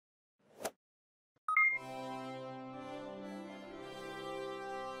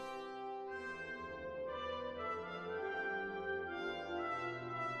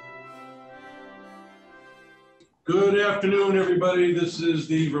Good afternoon, everybody. This is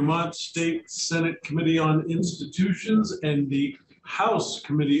the Vermont State Senate Committee on Institutions and the House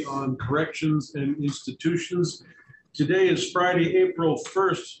Committee on Corrections and Institutions. Today is Friday, April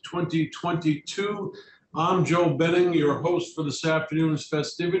 1st, 2022. I'm Joe Benning, your host for this afternoon's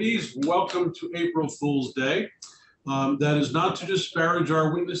festivities. Welcome to April Fool's Day. That is not to disparage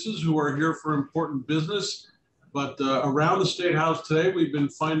our witnesses who are here for important business. But around the State House today, we've been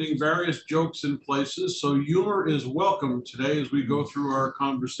finding various jokes in places, so humor is welcome today as we go through our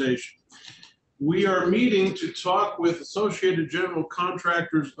conversation. We are meeting to talk with Associated General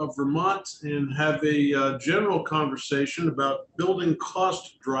Contractors of Vermont and have a general conversation about building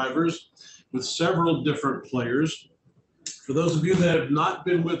cost drivers with several different players. For those of you that have not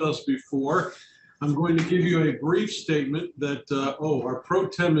been with us before, I'm going to give you a brief statement that, our pro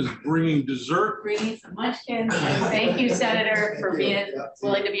tem is bringing dessert. Bringing some munchkins. Thank you, Senator, for being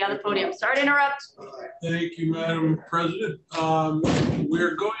willing to be on the podium. Sorry to interrupt. Thank you, Madam President.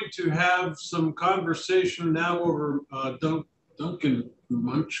 We're going to have some conversation now over Dunkin'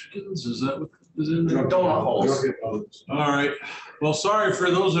 Munchkins. Is that what is in there? Donut holes. All right. Well, sorry for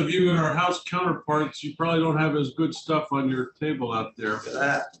those of you in our House counterparts. You probably don't have as good stuff on your table out there. Look at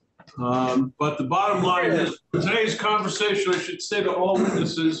that. But the bottom line is, today's conversation, I should say to all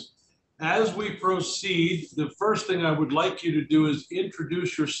witnesses, as we proceed, the first thing I would like you to do is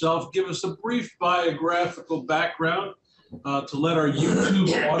introduce yourself, give us a brief biographical background to let our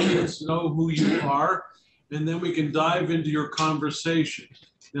YouTube audience know who you are, and then we can dive into your conversation.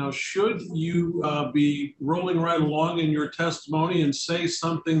 Now, should you be rolling right along in your testimony and say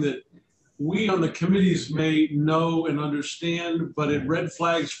something that we on the committees may know and understand, but it red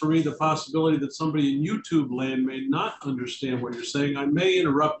flags for me the possibility that somebody in YouTube land may not understand what you're saying, I may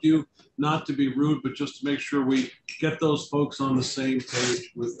interrupt you, not to be rude, but just to make sure we get those folks on the same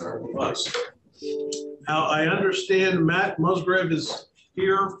page with us. Now, I understand Matt Musgrave is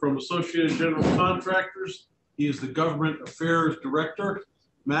here from Associated General Contractors. He is the Government Affairs Director.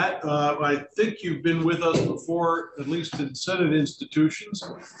 Matt, I think you've been with us before, at least in Senate institutions.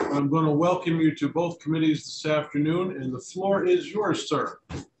 I'm going to welcome you to both committees this afternoon, and the floor is yours, sir.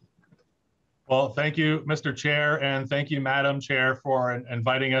 Well, thank you, Mr. Chair, and thank you, Madam Chair, for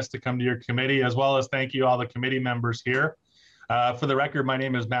inviting us to come to your committee, as well as thank you all the committee members here. For the record, my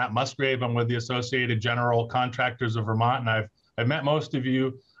name is Matt Musgrave. I'm with the Associated General Contractors of Vermont, and I've met most of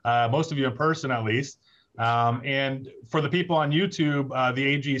you in person at least. And for the people on YouTube,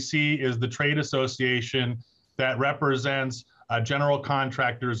 the AGC is the trade association that represents general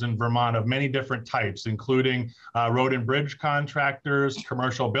contractors in Vermont of many different types, including road and bridge contractors,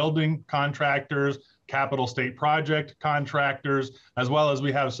 commercial building contractors, capital state project contractors, as well as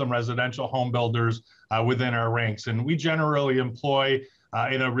we have some residential home builders within our ranks. And we generally employ,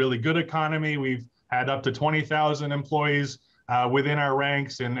 in a really good economy, we've had up to 20,000 employees within our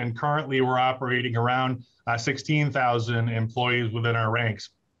ranks, and currently we're operating around 16,000 employees within our ranks.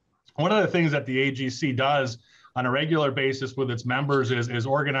 One of the things that the AGC does on a regular basis with its members is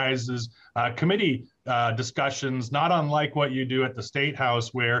organizes committee discussions, not unlike what you do at the State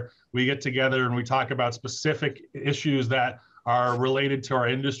House, where we get together and we talk about specific issues that are related to our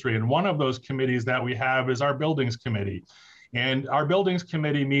industry. And one of those committees that we have is our Buildings Committee. And our Buildings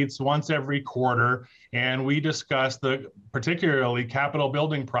Committee meets once every quarter, and we discuss particularly capital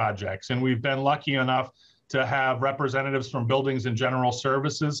building projects. And we've been lucky enough to have representatives from Buildings and General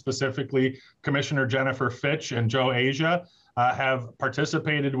Services, specifically Commissioner Jennifer Fitch and Joe Asia, have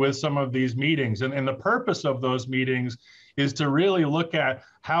participated with some of these meetings. And the purpose of those meetings is to really look at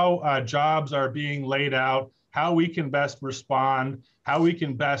how jobs are being laid out, how we can best respond, how we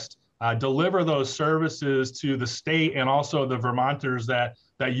can best deliver those services to the state and also the Vermonters that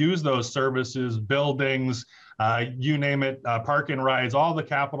use those services, buildings, you name it, park and rides, all the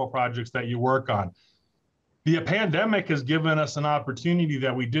capital projects that you work on. The pandemic has given us an opportunity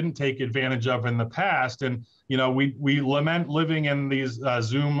that we didn't take advantage of in the past. And, you know, we lament living in these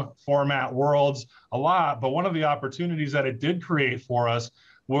Zoom format worlds a lot, but one of the opportunities that it did create for us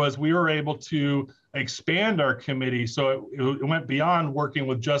was we were able to expand our committee. So it went beyond working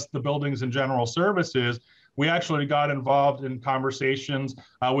with just the Buildings and General Services. We actually got involved in conversations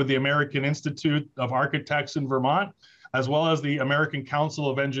with the American Institute of Architects in Vermont, as well as the American Council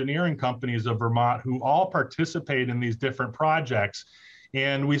of Engineering Companies of Vermont, who all participate in these different projects.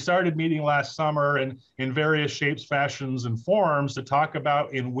 And we started meeting last summer in various shapes, fashions, and forms to talk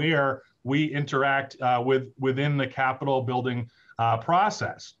about and where we interact within the capital building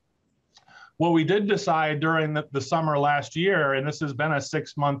process. What we did decide during the summer last year, and this has been a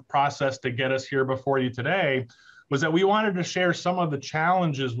 6-month process to get us here before you today, was that we wanted to share some of the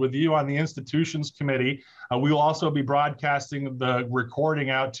challenges with you on the Institutions Committee. We will also be broadcasting the recording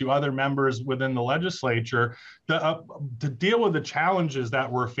out to other members within the legislature to deal with the challenges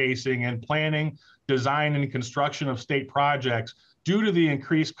that we're facing in planning, design, and construction of state projects due to the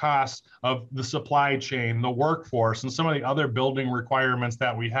increased costs of the supply chain, the workforce, and some of the other building requirements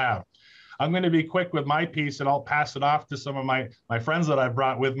that we have. I'm going to be quick with my piece and I'll pass it off to some of my friends that I've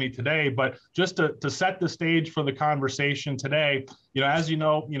brought with me today. But just to set the stage for the conversation today, as you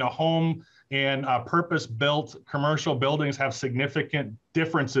know, home and purpose-built commercial buildings have significant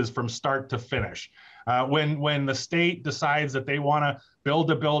differences from start to finish. When the state decides that they want to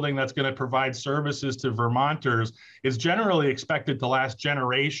build a building that's going to provide services to Vermonters, it's generally expected to last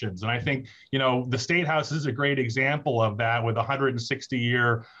generations. And I think, the State House is a great example of that with a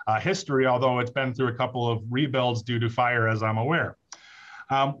 160-year history, although it's been through a couple of rebuilds due to fire, as I'm aware.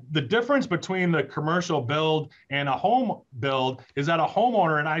 The difference between the commercial build and a home build is that a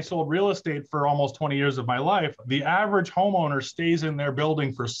homeowner, and I sold real estate for almost 20 years of my life, the average homeowner stays in their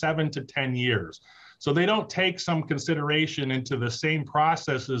building for 7 to 10 years. So they don't take some consideration into the same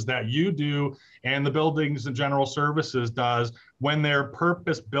processes that you do and the Buildings and General Services does when they're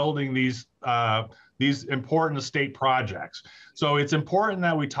purpose building these important state projects. So it's important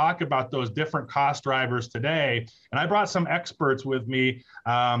that we talk about those different cost drivers today. And I brought some experts with me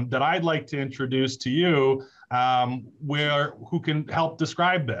that I'd like to introduce to you who can help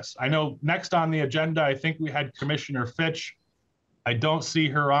describe this. I know next on the agenda, I think we had Commissioner Fitch. I don't see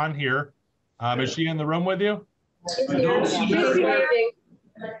her on here. Is she in the room with you? She's here.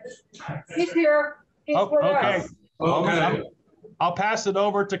 He's here. He's with okay. us. Okay. I'll pass it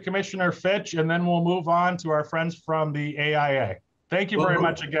over to Commissioner Fitch, and then we'll move on to our friends from the AIA. Thank you very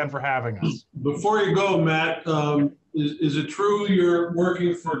much again for having us. Before you go, Matt, is it true you're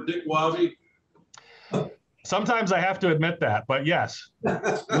working for Dick Wabi? Sometimes I have to admit that, but yes.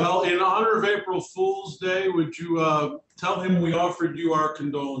 Well, in honor of April Fool's Day, would you tell him we offered you our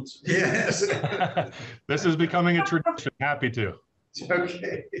condolences? Yes. This is becoming a tradition. Happy to.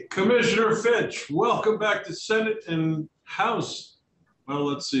 Okay. Commissioner Fitch, welcome back to Senate and House. Well,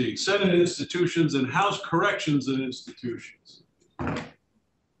 let's see. Senate Institutions and House Corrections and Institutions.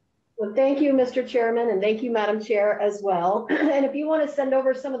 Well, thank you, Mr. Chairman, and thank you, Madam Chair, as well. And if you want to send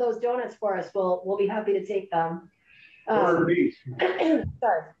over some of those donuts for us, we'll be happy to take them. Sorry.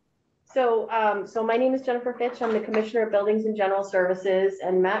 So my name is Jennifer Fitch. I'm the Commissioner of Buildings and General Services,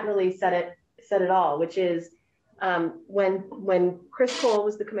 and Matt really said it all, which is when Chris Cole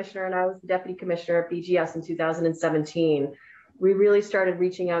was the commissioner and I was the deputy commissioner at BGS in 2017, we really started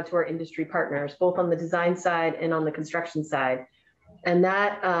reaching out to our industry partners, both on the design side and on the construction side. And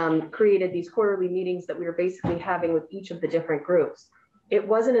that created these quarterly meetings that we were basically having with each of the different groups. It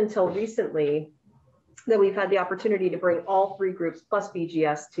wasn't until recently that we've had the opportunity to bring all three groups plus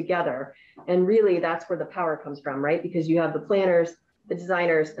BGS together. And really that's where the power comes from, right? Because you have the planners, the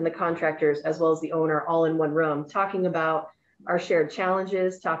designers, and the contractors, as well as the owner, all in one room, talking about our shared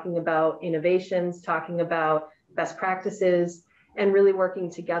challenges, talking about innovations, talking about best practices, and really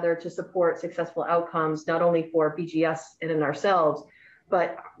working together to support successful outcomes, not only for BGS and in ourselves,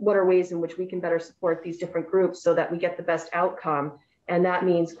 but what are ways in which we can better support these different groups so that we get the best outcome. And that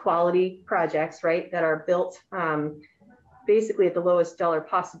means quality projects, right, that are built basically at the lowest dollar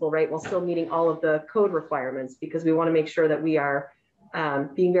possible, right, while still meeting all of the code requirements, because we want to make sure that we are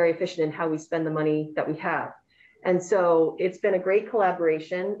being very efficient in how we spend the money that we have. And so it's been a great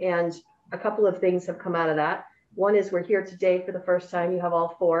collaboration, and a couple of things have come out of that. One is we're here today for the first time. You have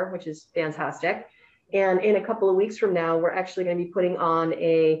all four, which is fantastic. And in a couple of weeks from now, we're actually going to be putting on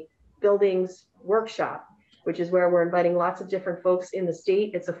a buildings workshop, which is where we're inviting lots of different folks in the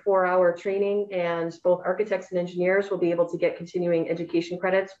state. It's a 4-hour training, and both architects and engineers will be able to get continuing education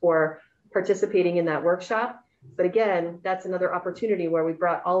credits for participating in that workshop. But again, that's another opportunity where we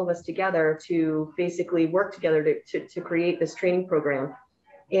brought all of us together to basically work together to create this training program.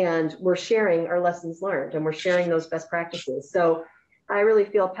 And we're sharing our lessons learned, and we're sharing those best practices. So I really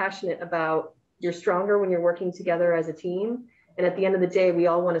feel passionate about you're stronger when you're working together as a team. And at the end of the day, we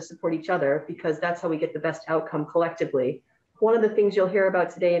all want to support each other, because that's how we get the best outcome collectively. One of the things you'll hear about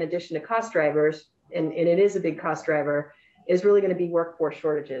today, in addition to cost drivers, and it is a big cost driver, is really going to be workforce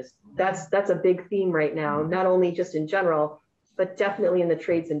shortages. That's a big theme right now, not only just in general, but definitely in the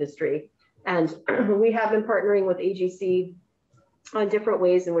trades industry. And we have been partnering with AGC on different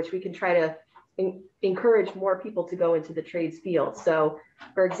ways in which we can try to encourage more people to go into the trades field. So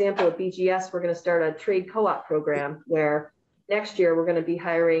for example, at BGS, we're going to start a trade co-op program where next year we're going to be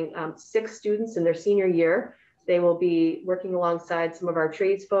hiring 6 students in their senior year. They will be working alongside some of our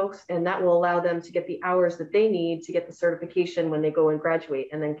trades folks, and that will allow them to get the hours that they need to get the certification when they go and graduate,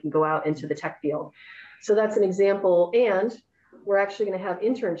 and then can go out into the tech field. So that's an example. And we're actually going to have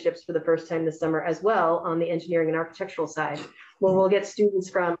internships for the first time this summer as well on the engineering and architectural side, where we'll get students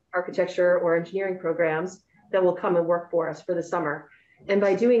from architecture or engineering programs that will come and work for us for the summer. And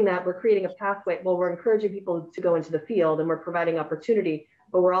by doing that, we're creating a pathway. Well, we're encouraging people to go into the field, and we're providing opportunity,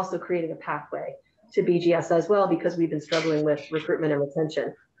 but we're also creating a pathway to BGS as well, because we've been struggling with recruitment and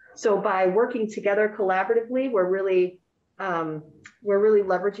retention. So by working together collaboratively, we're really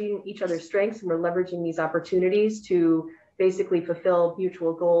leveraging each other's strengths, and we're leveraging these opportunities to basically fulfill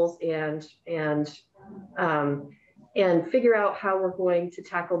mutual goals and figure out how we're going to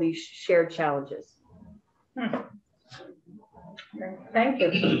tackle these shared challenges. Thank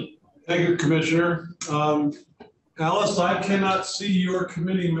you. Thank you, Commissioner. Alice, I cannot see your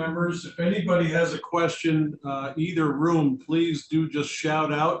committee members. If anybody has a question, either room, please do just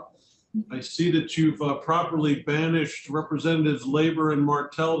shout out. I see that you've properly banished Representatives Labor and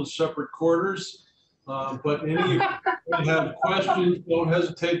Martell to separate quarters. But any of you have questions, don't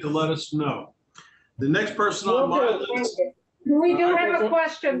hesitate to let us know. The next person on my list. We do have a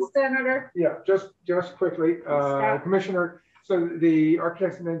question, Senator. Yeah, just quickly, Commissioner. So the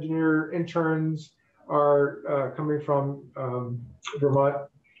architects and engineer interns are coming from Vermont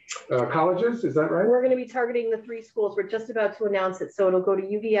colleges, is that right? We're going to be targeting the 3 schools. We're just about to announce it. So it'll go to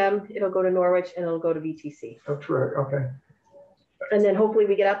UVM, it'll go to Norwich, and it'll go to VTC. Oh, terrific. Okay. And then hopefully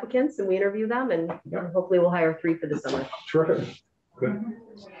we get applicants and we interview them, and hopefully we'll hire 3 for the summer. Terrific. Good.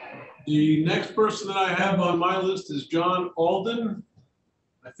 The next person that I have on my list is John Alden.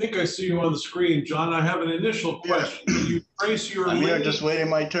 I think I see you on the screen. John, I have an initial question. Do you trace your I'm lineage? here just waiting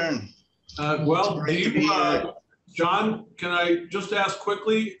my turn. Well, do you, John, can I just ask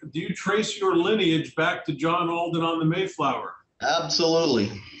quickly, do you trace your lineage back to John Alden on the Mayflower? Absolutely.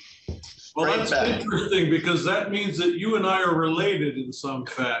 Well, Right that's back. interesting, because that means that you and I are related in some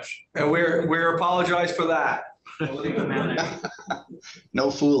fashion. And we're apologize for that. No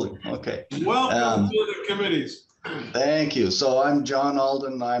fooling. Okay. Welcome to the committees. Thank you. So I'm John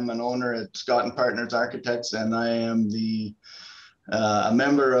Alden. I'm an owner at Scott and Partners Architects, and I am a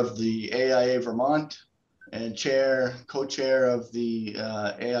member of the AIA Vermont and co-chair of the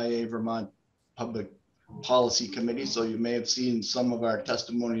AIA Vermont Public Policy Committee. So you may have seen some of our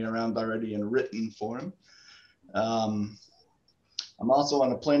testimony around already in written form. I'm also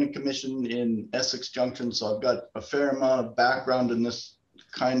on a planning commission in Essex Junction, so I've got a fair amount of background in this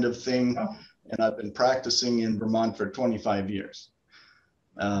kind of thing, and I've been practicing in Vermont for 25 years.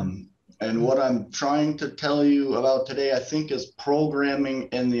 And what I'm trying to tell you about today, I think, is programming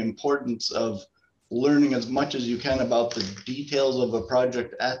and the importance of learning as much as you can about the details of a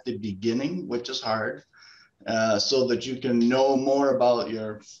project at the beginning, which is hard, so that you can know more about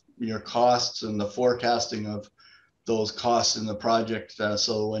your costs and the forecasting of those costs in the project.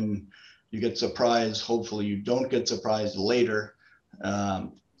 So when you get surprised, hopefully you don't get surprised later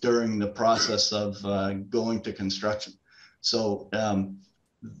during the process of going to construction. So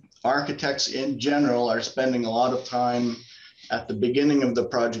architects in general are spending a lot of time at the beginning of the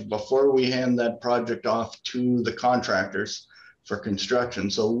project before we hand that project off to the contractors for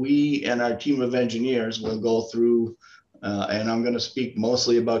construction. So we and our team of engineers will go through, and I'm going to speak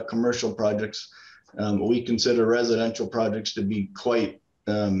mostly about commercial projects. We consider residential projects to be quite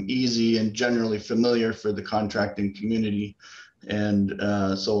easy and generally familiar for the contracting community. And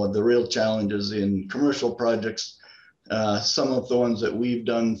so the real challenges in commercial projects, some of the ones that we've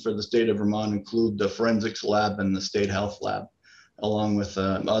done for the state of Vermont include the forensics lab and the state health lab, along with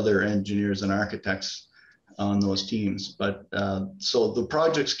other engineers and architects on those teams. But so the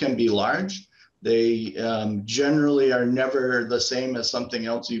projects can be large. They generally are never the same as something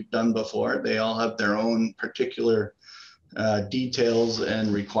else you've done before. They all have their own particular details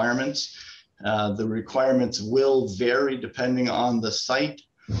and requirements. The requirements will vary depending on the site.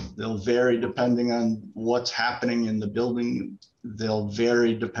 They'll vary depending on what's happening in the building. They'll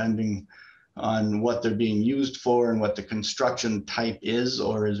vary depending on what they're being used for and what the construction type is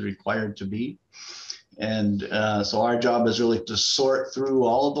or is required to be. And so our job is really to sort through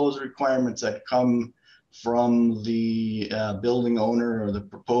all of those requirements that come from the building owner or the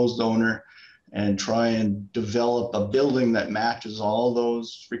proposed owner, and try and develop a building that matches all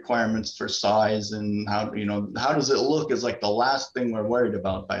those requirements for size and how does it look is like the last thing we're worried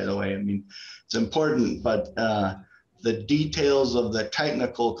about, by the way. I mean, it's important, but the details of the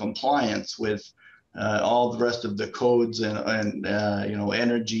technical compliance with all the rest of the codes and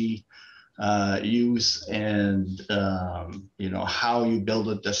energy use and how you build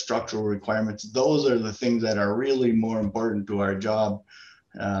it, the structural requirements. Those are the things that are really more important to our job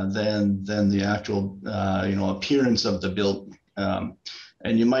than the actual appearance of the building.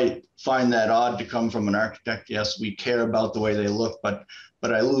 And you might find that odd to come from an architect. Yes, we care about the way they look, but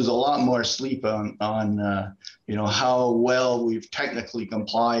I lose a lot more sleep on how well we've technically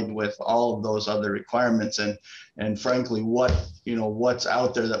complied with all of those other requirements, and frankly what's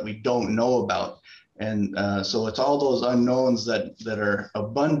out there that we don't know about. And so it's all those unknowns that are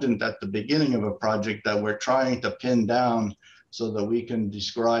abundant at the beginning of a project that we're trying to pin down so that we can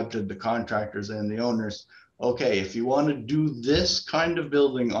describe to the contractors and the owners, okay, if you want to do this kind of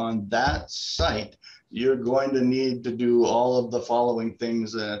building on that site, you're going to need to do all of the following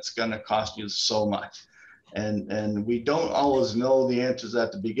things, and it's going to cost you so much. And we don't always know the answers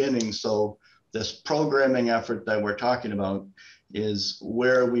at the beginning. So this programming effort that we're talking about is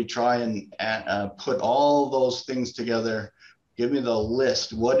where we try and put all those things together. Give me the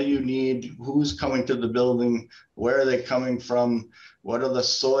list. What do you need? Who's coming to the building? Where are they coming from? What are the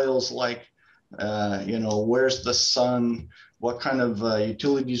soils like? Where's the sun? What kind of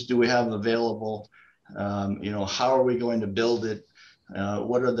utilities do we have available? How are we going to build it?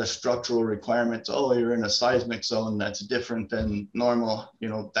 What are the structural requirements? Oh, you're in a seismic zone that's different than normal.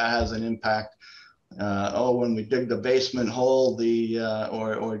 That has an impact. When we dig the basement hole,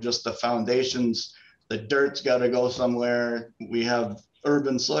 or just the foundations, the dirt's got to go somewhere. We have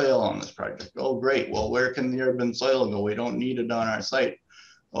urban soil on this project. Oh, great. Well, where can the urban soil go? We don't need it on our site.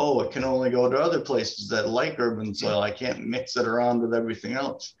 Oh, it can only go to other places that like urban soil. I can't mix it around with everything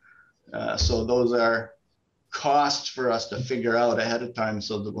else. So those are costs for us to figure out ahead of time,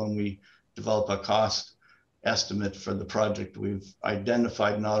 so that when we develop a cost estimate for the project, we've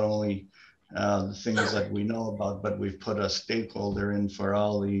identified not only the things that we know about, but we've put a stakeholder in for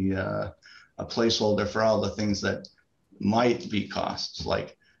all the a placeholder for all the things that might be costs.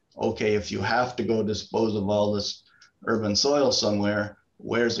 Like, okay, if you have to go dispose of all this urban soil somewhere,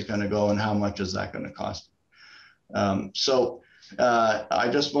 where's it going to go and how much is that going to cost? I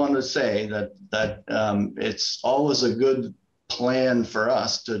just want to say that it's always a good plan for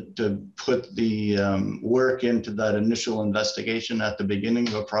us to put the work into that initial investigation at the beginning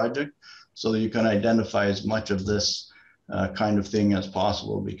of a project, so that you can identify as much of this kind of thing as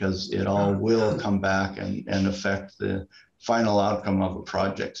possible, because it all will come back and affect the final outcome of a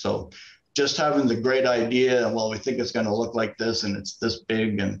project. So just having the great idea, well, we think it's going to look like this and it's this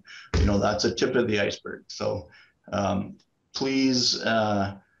big, and that's a tip of the iceberg. So please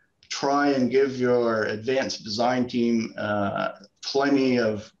try and give your advanced design team plenty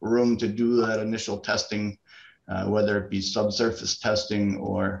of room to do that initial testing, whether it be subsurface testing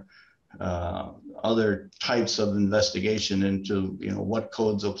or other types of investigation into what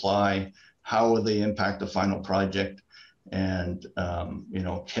codes apply, how will they impact the final project, and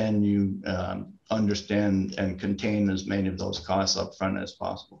can you understand and contain as many of those costs up front as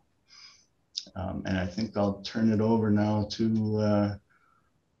possible. And I think I'll turn it over now to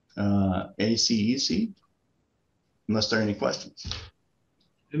ACEC, unless there are any questions.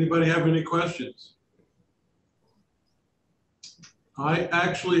 Anybody have any questions? I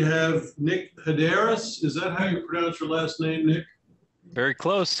actually have Nick Haderis. Is that how you pronounce your last name, Nick? Very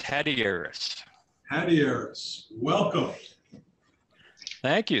close, Haderis. Haderis, welcome.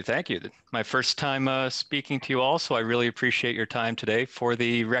 Thank you, thank you. My first time speaking to you all, so I really appreciate your time today. For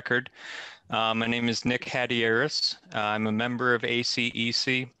the record, my name is Nick Haderis. I'm a member of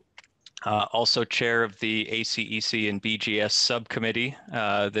ACEC, also chair of the ACEC and BGS subcommittee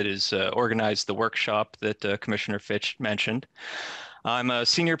that has organized the workshop that Commissioner Fitch mentioned. I'm a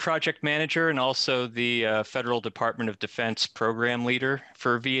senior project manager and also the Federal Department of Defense program leader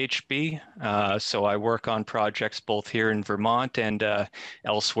for VHB. So I work on projects both here in Vermont and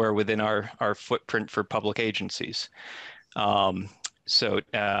elsewhere within our footprint for public agencies. So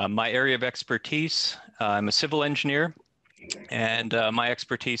my area of expertise, I'm a civil engineer, and my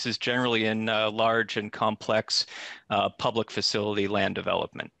expertise is generally in large and complex public facility land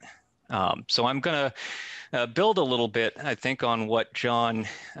development. So I'm going to build a little bit, I think, on what John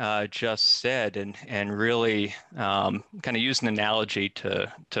just said, and really kind of use an analogy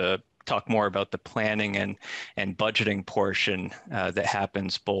to talk more about the planning and budgeting portion that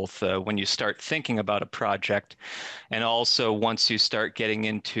happens both when you start thinking about a project, and also once you start getting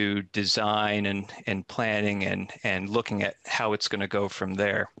into design and planning and looking at how it's going to go from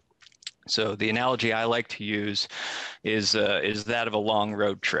there. So the analogy I like to use is that of a long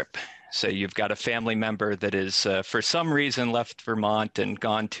road trip. So you've got a family member that is, for some reason, left Vermont and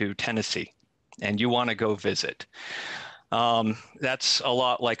gone to Tennessee, and you want to go visit. That's a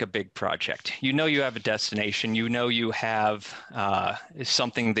lot like a big project. You know you have a destination, you know you have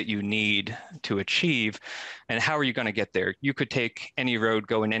something that you need to achieve, and how are you going to get there? You could take any road,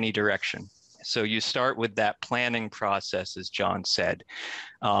 go in any direction. So you start with that planning process, as John said.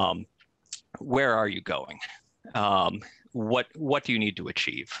 Where are you going? What do you need to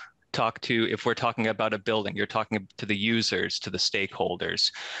achieve? If we're talking about a building, you're talking to the users, to the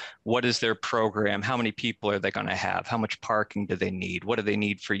stakeholders. What is their program? How many people are they going to have? How much parking do they need? What do they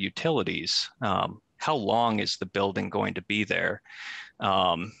need for utilities? How long is the building going to be there?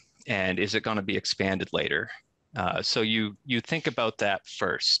 And is it going to be expanded later? So you think about that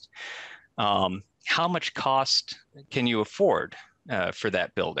first. How much cost can you afford for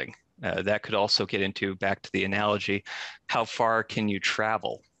that building? That could also get into, back to the analogy, how far can you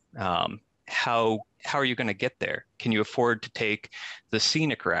travel? How are you going to get there? Can you afford to take the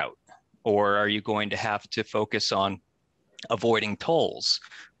scenic route? Or are you going to have to focus on avoiding tolls,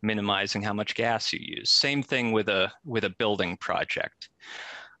 minimizing how much gas you use? Same thing with a building project.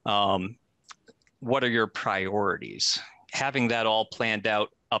 What are your priorities? Having that all planned out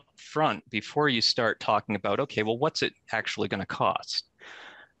up front before you start talking about, okay, well, what's it actually going to cost?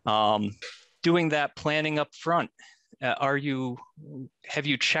 Doing that planning up front. Have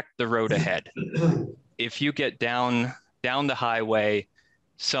you checked the road ahead? If you get down the highway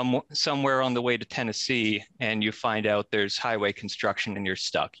somewhere on the way to Tennessee and you find out there's highway construction and you're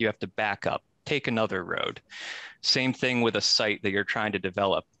stuck, you have to back up, take another road. Same thing with a site that you're trying to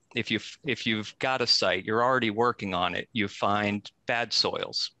develop. If you've got a site, you're already working on it, you find bad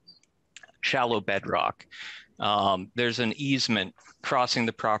soils, shallow bedrock. There's an easement crossing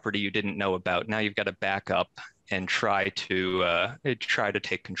the property you didn't know about. Now you've got to back up and try to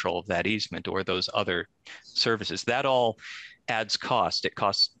take control of that easement or those other services. That all adds cost.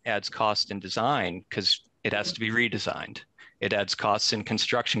 Adds cost in design because it has to be redesigned. It adds costs in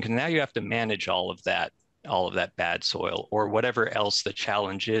construction because now you have to manage all of that bad soil or whatever else the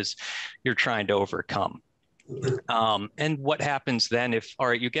challenge is you're trying to overcome. And what happens then if, all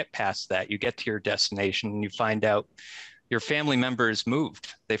right, you get past that, you get to your destination and you find out your family member has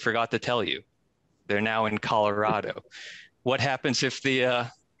moved. They forgot to tell you. They're now in Colorado. What happens if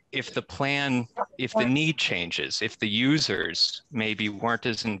the need changes, if the users maybe weren't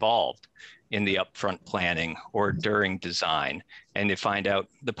as involved in the upfront planning or during design, and you find out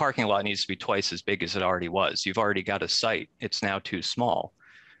the parking lot needs to be twice as big as it already was. You've already got a site, it's now too small.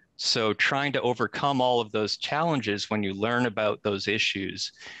 So trying to overcome all of those challenges when you learn about those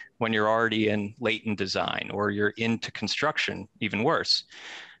issues, when you're already late in design or you're into construction, even worse,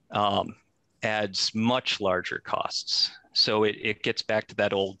 adds much larger costs. So it gets back to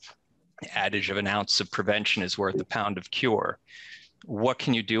that old adage of an ounce of prevention is worth a pound of cure. What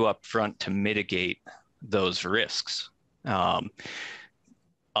can you do up front to mitigate those risks? Up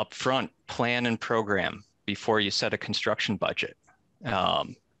front, plan and program before you set a construction budget.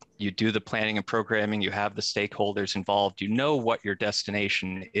 You do the planning and programming, you have the stakeholders involved, you know what your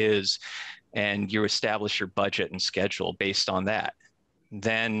destination is, and you establish your budget and schedule based on that.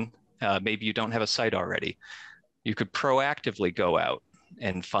 Then maybe you don't have a site already. You could proactively go out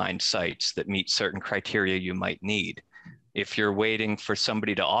and find sites that meet certain criteria you might need. If you're waiting for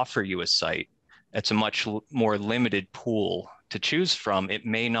somebody to offer you a site, it's a much more limited pool to choose from. It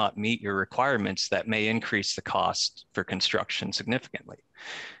may not meet your requirements. That may increase the cost for construction significantly.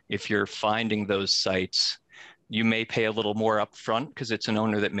 If you're finding those sites, you may pay a little more upfront because it's an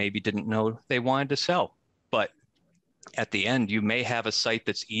owner that maybe didn't know they wanted to sell. But at the end, you may have a site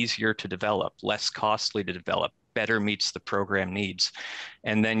that's easier to develop, less costly to develop, better meets the program needs.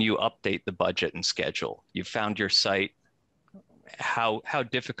 And then you update the budget and schedule. You found your site. How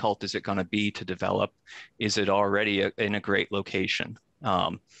difficult is it going to be to develop? Is it already in a great location?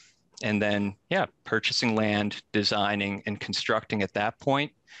 And then, purchasing land, designing, and constructing at that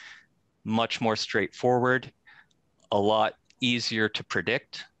point, much more straightforward, a lot easier to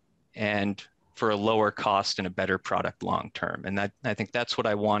predict, and for a lower cost and a better product long term. And I think that's what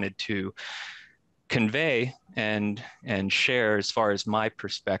I wanted to convey and share as far as my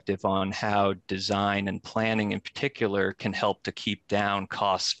perspective on how design and planning in particular can help to keep down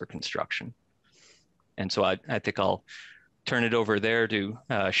costs for construction. And so I think I'll turn it over there to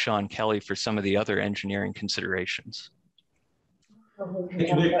Sean Kelly for some of the other engineering considerations. Thank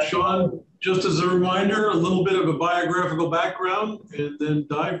you, Nick. Sean, just as a reminder, a little bit of a biographical background and then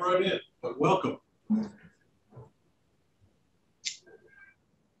dive right in, but welcome.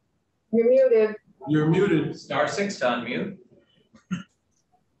 You're muted. You're muted. Star 6 to unmute.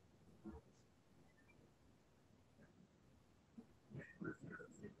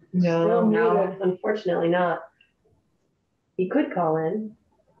 No, unfortunately not. He could call in.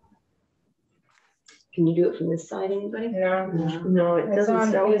 Can you do it from this side, anybody? No. No, it It's doesn't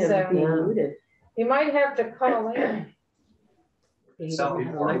on show his, him being muted. You might have to call in. He doesn't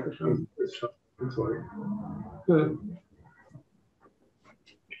have a microphone. It's like, good.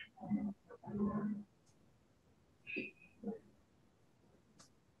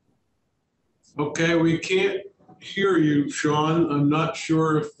 Okay, we can't hear you, Sean. I'm not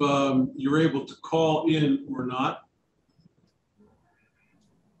sure if you're able to call in or not.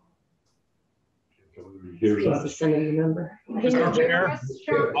 He has to send him the number. Can you Mr. hear Chair, us,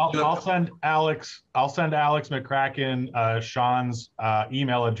 Sean? I'll send Alex McCracken Sean's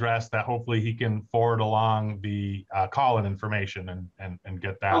email address that hopefully he can forward along the call-in information and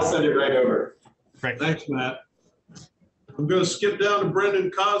get that. I'll send it right over. Great. Thanks, Matt. I'm going to skip down to Brendan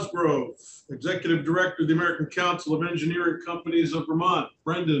Cosgrove, Executive Director of the American Council of Engineering Companies of Vermont.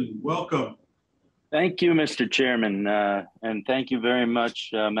 Brendan, welcome. Thank you, Mr. Chairman, and thank you very much,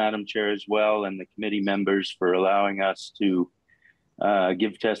 Madam Chair, as well, and the committee members for allowing us to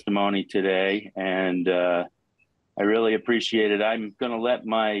give testimony today. And I really appreciate it. I'm going to let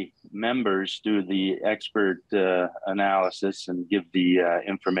my members do the expert analysis and give the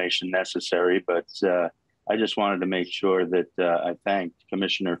information necessary, but I just wanted to make sure that I thanked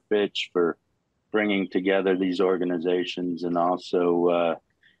Commissioner Fitch for bringing together these organizations, and also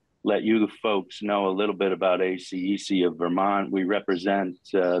let you folks know a little bit about ACEC of Vermont. We represent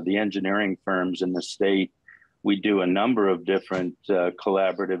the engineering firms in the state. We do a number of different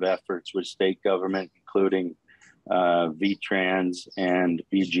collaborative efforts with state government, including VTrans and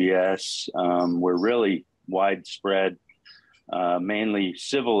BGS. We're really widespread, mainly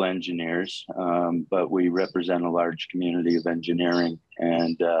civil engineers, but we represent a large community of engineering.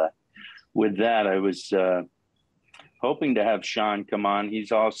 And with that, I was hoping to have Sean come on.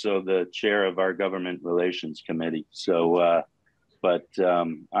 He's also the chair of our government relations committee. So, but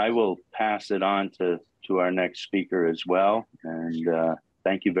I will pass it on to our next speaker as well. And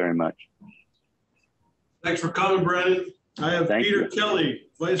thank you very much. Thanks for coming, Brendan. I have Peter Kelly,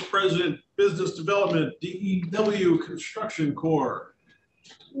 Vice President, Business Development, DEW Construction Corps.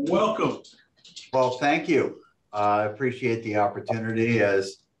 Welcome. Well, thank you. I appreciate the opportunity.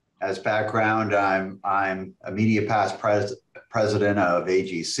 As background, I'm immediate past president of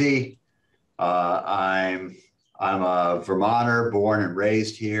AGC. I'm a Vermonter, born and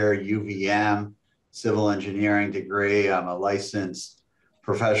raised here, UVM, civil engineering degree. I'm a licensed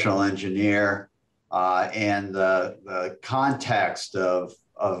professional engineer. And the context of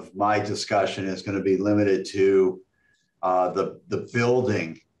my discussion is going to be limited to the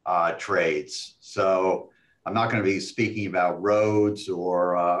building trades. So I'm not going to be speaking about roads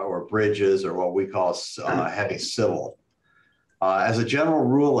or bridges or what we call heavy civil. As a general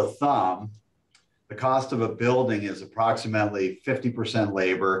rule of thumb, the cost of a building is approximately 50%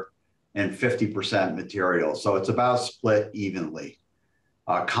 labor and 50% material. So it's about split evenly.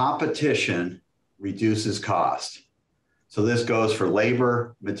 Competition reduces cost. So this goes for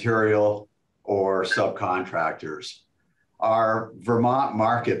labor, material, or subcontractors. Our Vermont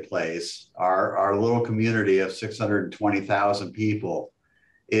marketplace, our little community of 620,000 people,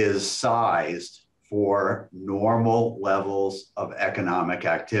 is sized for normal levels of economic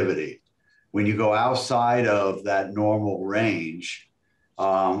activity. When you go outside of that normal range,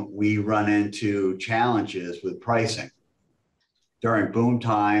 we run into challenges with pricing. During boom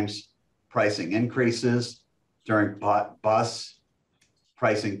times, pricing increases. During bust,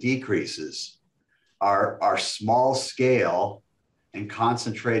 pricing decreases. Our small scale and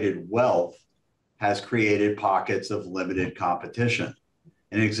concentrated wealth has created pockets of limited competition.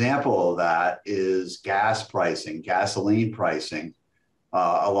 An example of that is gas pricing, gasoline pricing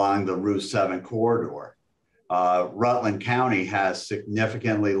along the Route 7 corridor. Rutland County has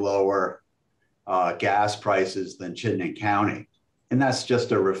significantly lower gas prices than Chittenden County. And that's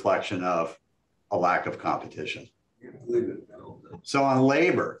just a reflection of a lack of competition. So on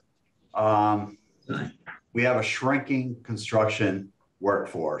labor, we have a shrinking construction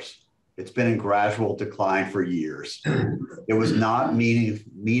workforce. It's been in gradual decline for years. It was not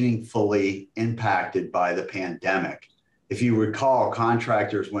meaningfully impacted by the pandemic. If you recall,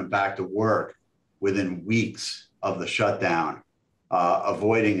 contractors went back to work within weeks of the shutdown,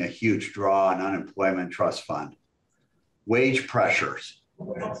 avoiding a huge draw on unemployment trust fund. Wage pressures.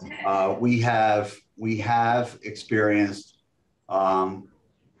 We have experienced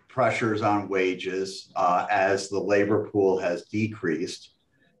pressures on wages as the labor pool has decreased.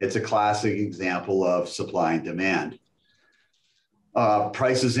 It's a classic example of supply and demand.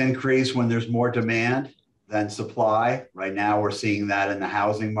 Prices increase when there's more demand than supply. Right now, we're seeing that in the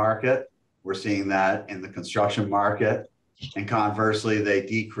housing market. We're seeing that in the construction market. And conversely, they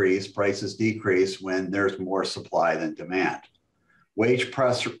decrease, prices decrease when there's more supply than demand. Wage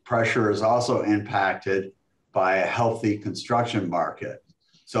pressure is also impacted by a healthy construction market.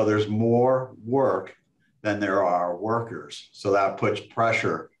 So there's more work than there are workers. So that puts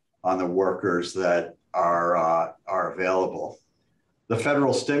pressure on the workers that are available. The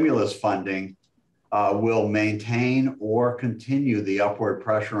federal stimulus funding will maintain or continue the upward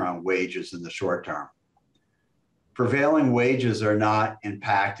pressure on wages in the short term. Prevailing wages are not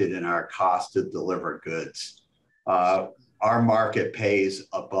impacted in our cost to deliver goods. Our market pays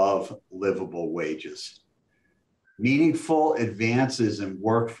above livable wages. Meaningful advances in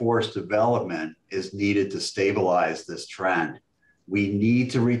workforce development is needed to stabilize this trend. We need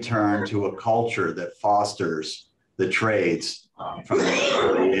to return to a culture that fosters the trades from an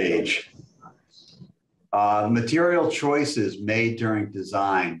early age. Material choices made during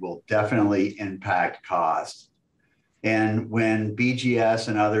design will definitely impact cost. And when BGS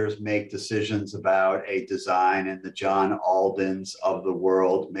and others make decisions about a design, and the John Aldens of the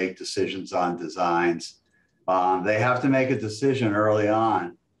world make decisions on designs, they have to make a decision early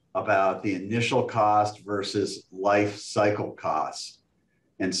on about the initial cost versus life cycle costs.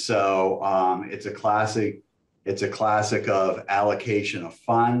 And so it's a classic of allocation of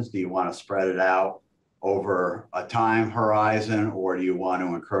funds. Do you want to spread it out over a time horizon, or do you want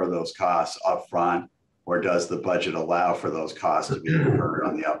to incur those costs upfront? Or does the budget allow for those costs to be incurred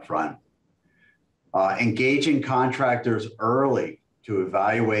on the upfront? Engaging contractors early to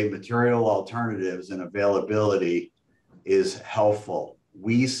evaluate material alternatives and availability is helpful.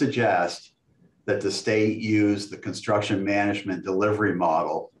 We suggest that the state use the construction management delivery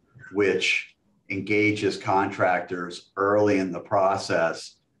model, which engages contractors early in the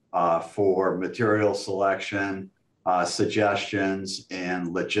process for material selection, suggestions,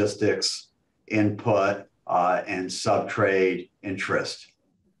 and logistics input and sub-trade interest.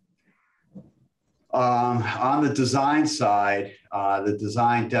 On the design side, the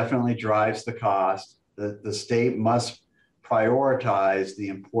design definitely drives the cost. The state must prioritize the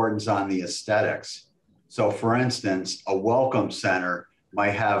importance on the aesthetics. So for instance, a welcome center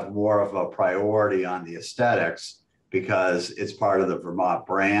might have more of a priority on the aesthetics because it's part of the Vermont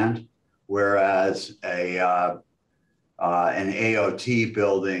brand, whereas an AOT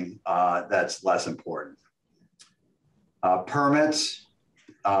building, that's less important. Permits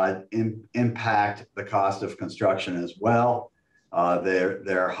impact the cost of construction as well.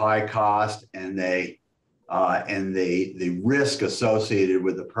 They're high cost, and the risk associated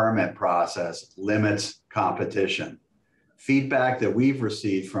with the permit process limits competition. Feedback that we've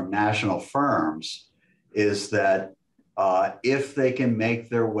received from national firms is that if they can make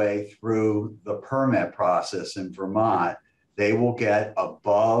their way through the permit process in Vermont, they will get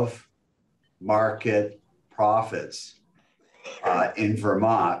above market profits in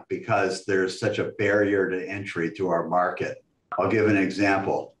Vermont because there's such a barrier to entry to our market. I'll give an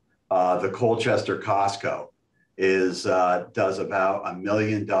example. The Colchester Costco does about $1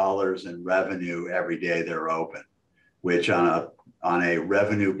 million in revenue every day they're open, which on a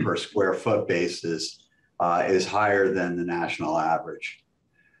revenue per square foot basis is higher than the national average.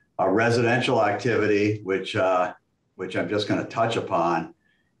 Residential activity, which I'm just going to touch upon,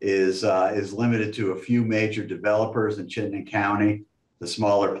 is limited to a few major developers in Chittenden County. The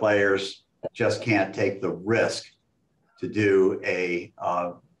smaller players just can't take the risk to do a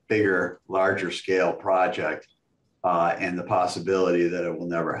bigger, larger scale project and the possibility that it will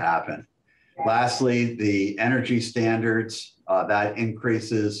never happen. Lastly, the energy standards, that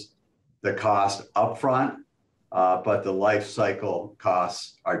increases the cost upfront, but the life cycle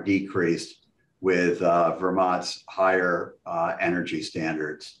costs are decreased with Vermont's higher energy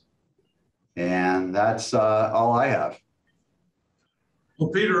standards. And that's all I have. Well,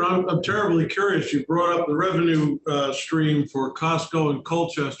 Peter, I'm terribly curious. You brought up the revenue stream for Costco and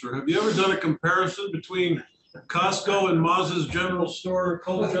Colchester. Have you ever done a comparison between Costco and Maz's General Store in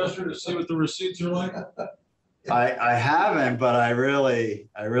Colchester to see what the receipts are like? I haven't, but I really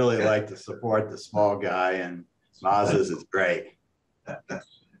like to support the small guy, and Maz's is great.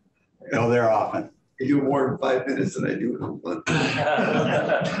 Go there often. I do more in 5 minutes than I do in 1 month.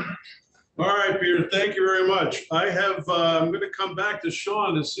 All right, Peter, thank you very much. I'm going to come back to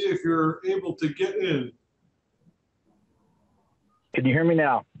Sean and see if you're able to get in. Can you hear me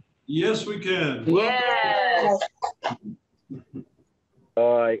now? Yes, we can. Yes.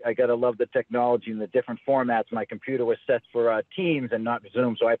 I gotta love the technology and the different formats. My computer was set for Teams and not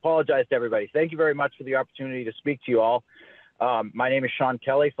Zoom, so I apologize to everybody. Thank you very much for the opportunity to speak to you all. My name is Sean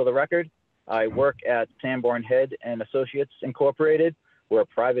Kelly, for the record. I work at Sanborn Head and Associates Incorporated. We're a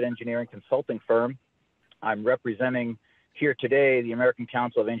private engineering consulting firm. I'm representing here today the American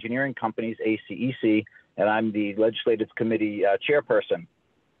Council of Engineering Companies, ACEC, and I'm the Legislative Committee chairperson.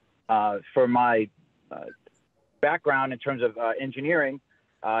 For my background in terms of engineering,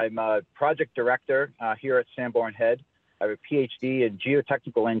 I'm a project director here at Sanborn Head. I have a PhD in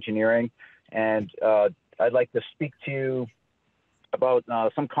geotechnical engineering, and I'd like to speak to you about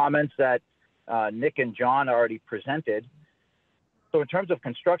some comments that Nick and John already presented. So in terms of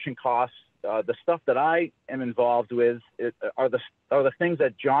construction costs, the stuff that I am involved with are the things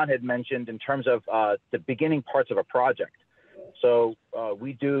that John had mentioned in terms of the beginning parts of a project. So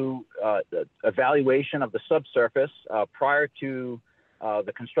we do the evaluation of the subsurface prior to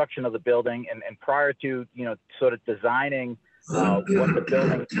the construction of the building and prior to, sort of designing what the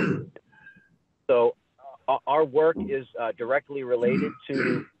building. So our work is directly related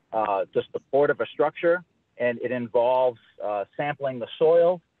to the support of a structure, and it involves sampling the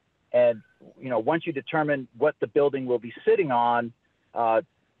soil. And, once you determine what the building will be sitting on,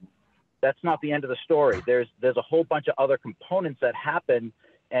 that's not the end of the story. There's a whole bunch of other components that happen,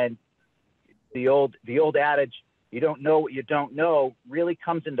 and the old adage, you don't know what you don't know, really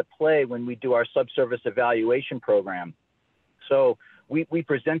comes into play when we do our subsurface evaluation program. So we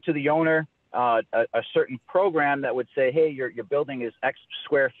present to the owner a certain program that would say, hey, your building is X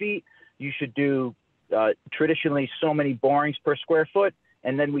square feet. You should do traditionally so many borings per square foot.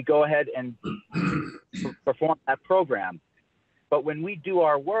 And then we go ahead and perform that program. But when we do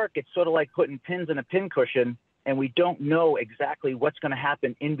our work, it's sort of like putting pins in a pin cushion, and we don't know exactly what's going to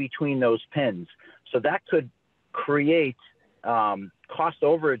happen in between those pins. So that could create cost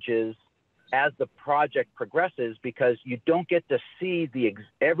overages as the project progresses, because you don't get to see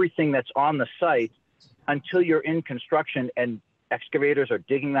everything that's on the site until you're in construction and excavators are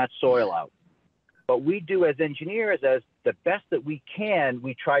digging that soil out. What we do as engineers, as the best that we can,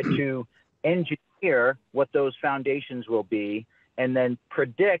 we try to engineer what those foundations will be and then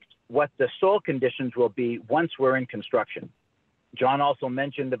predict what the soil conditions will be once we're in construction. John also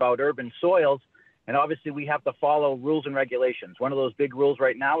mentioned about urban soils, and obviously we have to follow rules and regulations. One of those big rules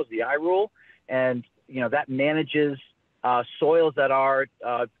right now is the I rule, and that manages soils that are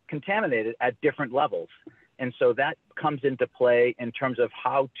contaminated at different levels. And so that comes into play in terms of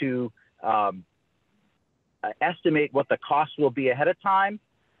how to estimate what the cost will be ahead of time,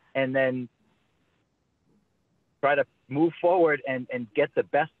 and then try to move forward and get the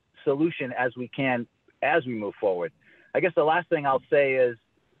best solution as we can as we move forward. I guess the last thing I'll say is,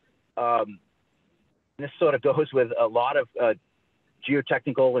 this sort of goes with a lot of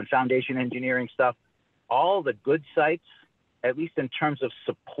geotechnical and foundation engineering stuff. All the good sites, at least in terms of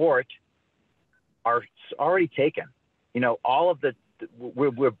support, are already taken. All of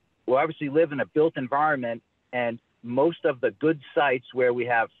we obviously live in a built environment, and most of the good sites where we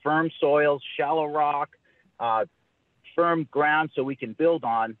have firm soils, shallow rock, firm ground so we can build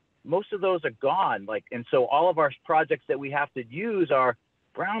on, most of those are gone. And so all of our projects that we have to use are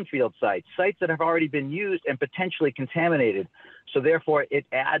brownfield sites that have already been used and potentially contaminated. So therefore it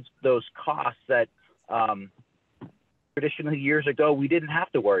adds those costs that traditionally years ago we didn't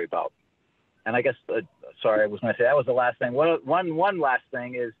have to worry about. And I guess, sorry, I was going to say that was the last thing. One last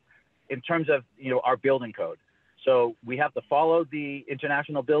thing is in terms of our building code. So we have to follow the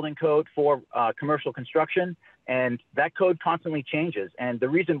International Building Code for commercial construction, and that code constantly changes. And the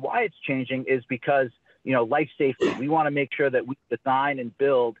reason why it's changing is because life safety. We want to make sure that we design and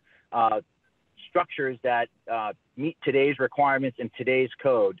build structures that meet today's requirements in today's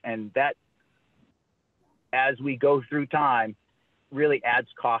code, and that, as we go through time, really adds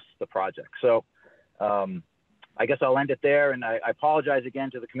costs to the project. So I guess I'll end it there, and I apologize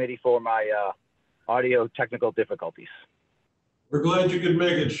again to the committee for my audio technical difficulties. We're glad you could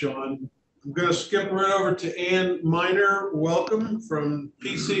make it, Sean. I'm going to skip right over to Ann Miner. Welcome from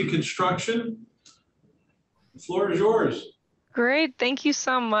PC Construction. The floor is yours. Great. Thank you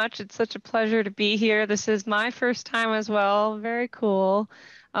so much. It's such a pleasure to be here. This is my first time as well. Very cool.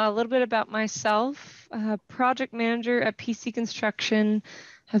 A little bit about myself. Project manager at PC Construction.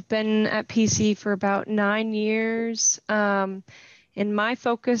 Have been at PC for about 9 years. And my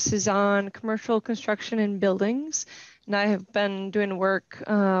focus is on commercial construction and buildings. And I have been doing work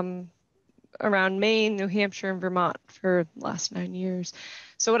around Maine, New Hampshire, and Vermont for the last 9 years.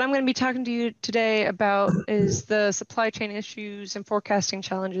 So what I'm going to be talking to you today about is the supply chain issues and forecasting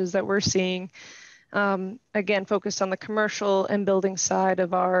challenges that we're seeing. Again, focused on the commercial and building side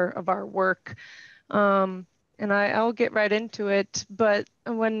of our work. And I'll get right into it, but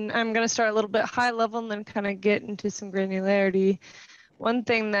when I'm going to start a little bit high level and then kind of get into some granularity. One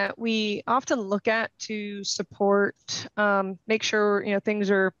thing that we often look at to support, make sure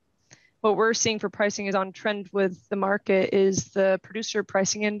things are what we're seeing for pricing is on trend with the market is the producer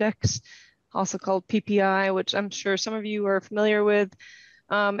pricing index, also called PPI, which I'm sure some of you are familiar with.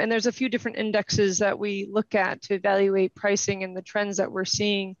 And there's a few different indexes that we look at to evaluate pricing and the trends that we're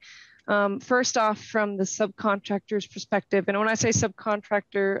seeing. First off, from the subcontractor's perspective, and when I say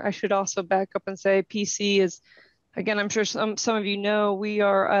subcontractor, I should also back up and say PC is, again, I'm sure some of you know, we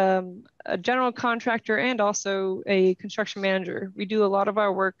are a general contractor and also a construction manager. We do a lot of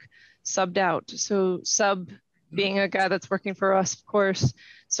our work subbed out. So sub being a guy that's working for us, of course.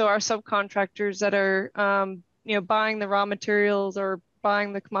 So our subcontractors that are, buying the raw materials or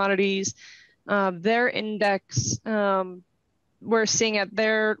buying the commodities, their index, we're seeing at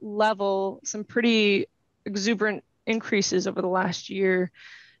their level some pretty exuberant increases over the last year.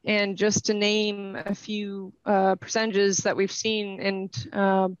 And just to name a few percentages that we've seen,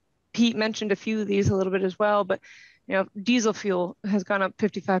 and Pete mentioned a few of these a little bit as well, but diesel fuel has gone up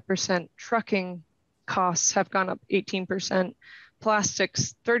 55%, trucking costs have gone up 18%,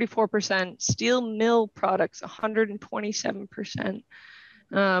 plastics 34%, steel mill products 127%.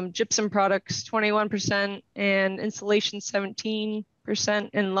 Gypsum products 21%, and insulation 17%,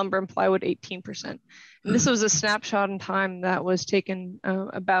 and lumber and plywood 18%. And this was a snapshot in time that was taken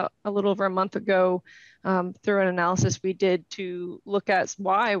about a little over a month ago through an analysis we did to look at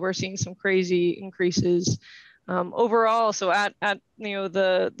why we're seeing some crazy increases overall. So at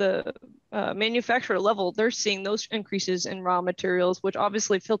the manufacturer level, they're seeing those increases in raw materials, which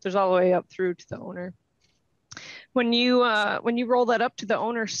obviously filters all the way up through to the owner. When you roll that up to the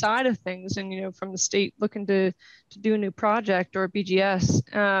owner side of things, and from the state looking to do a new project or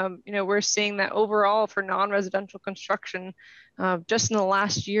BGS, we're seeing that overall for non-residential construction, just in the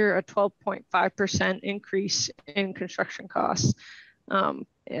last year, a 12.5% increase in construction costs.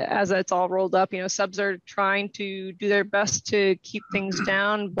 As it's all rolled up, subs are trying to do their best to keep things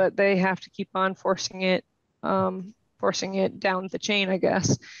down, but they have to keep on forcing it down the chain, I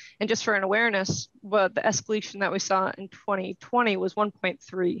guess. And just for an awareness, the escalation that we saw in 2020 was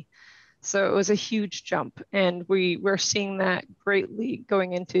 1.3. So it was a huge jump. And we're seeing that greatly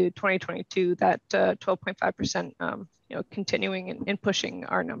going into 2022, that 12.5%, continuing and pushing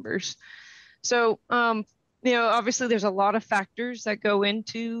our numbers. So, obviously there's a lot of factors that go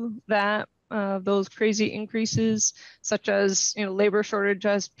into that, those crazy increases, such as, labor shortage,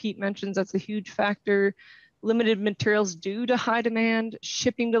 as Pete mentions, that's a huge factor. Limited materials due to high demand,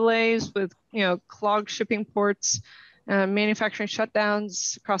 shipping delays with clogged shipping ports, manufacturing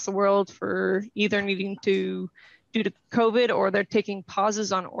shutdowns across the world for either needing to due to COVID, or they're taking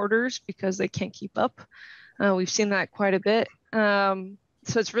pauses on orders because they can't keep up. We've seen that quite a bit.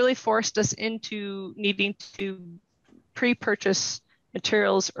 So it's really forced us into needing to pre-purchase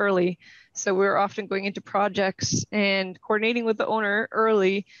materials early. So we're often going into projects and coordinating with the owner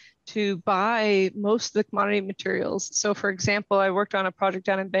early to buy most of the commodity materials. So for example, I worked on a project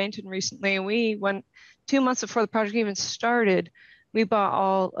down in Bennington recently, and we went 2 months before the project even started. We bought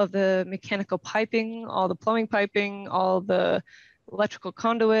all of the mechanical piping, all the plumbing piping, all the electrical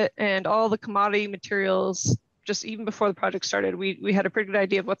conduit, and all the commodity materials just even before the project started. We had a pretty good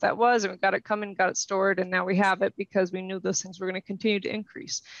idea of what that was, and we got it coming, got it stored, and now we have it because we knew those things were going to continue to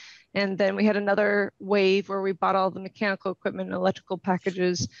increase. And then we had another wave where we bought all the mechanical equipment and electrical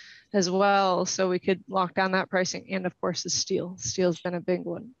packages as well, so we could lock down that pricing. And of course, the steel. Steel's been a big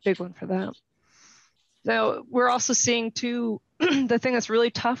one for that. So we're also seeing too, the thing that's really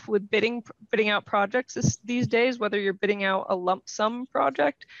tough with bidding out projects these days, whether you're bidding out a lump sum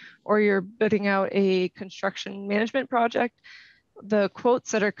project or you're bidding out a construction management project, the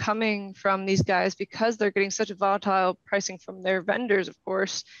quotes that are coming from these guys, because they're getting such a volatile pricing from their vendors, of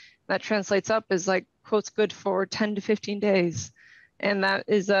course, that translates up as like quotes good for 10 to 15 days. And that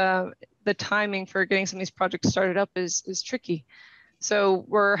is the timing for getting some of these projects started up is tricky. So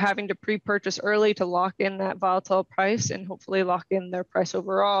we're having to pre-purchase early to lock in that volatile price and hopefully lock in their price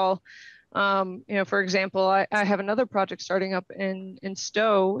overall. For example, I have another project starting up in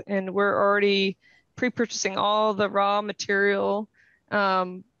Stowe, and we're already pre-purchasing all the raw material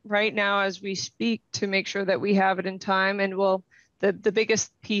right now as we speak to make sure that we have it in time. And the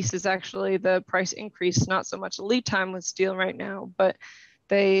biggest piece is actually the price increase, not so much the lead time with steel right now, but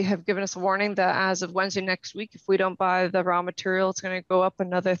they have given us a warning that as of Wednesday next week, if we don't buy the raw material, it's going to go up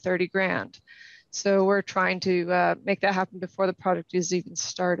another 30 grand. So we're trying to make that happen before the project is even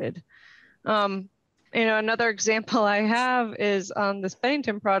started. Another example I have is on this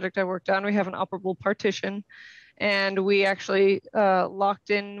Bennington project I worked on. We have an operable partition, and we actually locked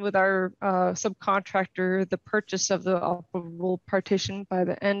in with our subcontractor the purchase of the operable partition by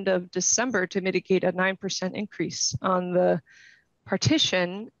the end of December to mitigate a 9% increase on the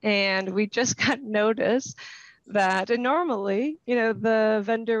partition, and we just got notice that, and normally, you know, the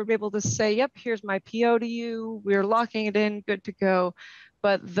vendor would be able to say, yep, here's my PO to you, we're locking it in, good to go.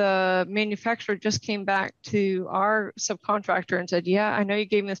 But the manufacturer just came back to our subcontractor and said, yeah, I know you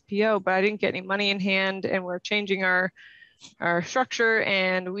gave me this PO, but I didn't get any money in hand, and we're changing our structure,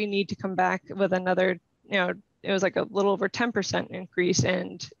 and we need to come back with another, you know, it was like a little over 10% increase.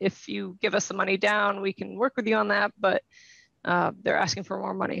 And if you give us the money down, we can work with you on that. But they're asking for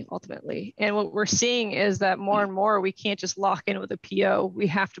more money ultimately. And what we're seeing is that more and more, we can't just lock in with a PO. We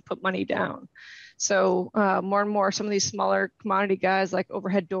have to put money down. So more and more, some of these smaller commodity guys like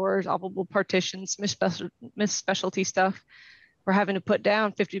overhead doors, operable partitions, miss specialty stuff, we're having to put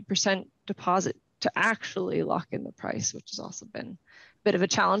down 50% deposit to actually lock in the price, which has also been a bit of a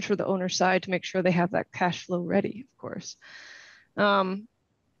challenge for the owner side to make sure they have that cash flow ready, of course.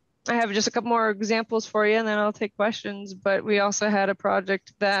 I have just a couple more examples for you, and then I'll take questions. But we also had a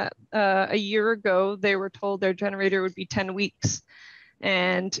project that a year ago, they were told their generator would be 10 weeks.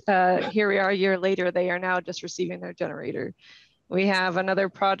 And here we are a year later, they are now just receiving their generator. We have another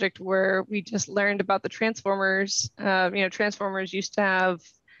project where we just learned about the transformers. You know, transformers used to have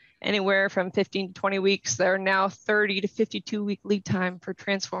anywhere from 15 to 20 weeks. They're now 30 to 52 week lead time for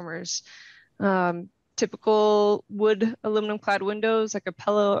transformers. Typical wood aluminum clad windows like a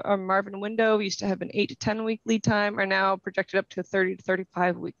Pella or Marvin window used to have an 8 to 10 week lead time, are now projected up to a 30 to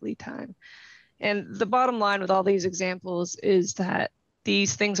 35 week lead time. And the bottom line with all these examples is that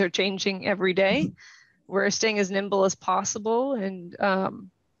these things are changing every day. We're staying as nimble as possible and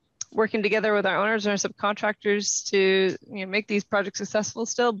working together with our owners and our subcontractors to, you know, make these projects successful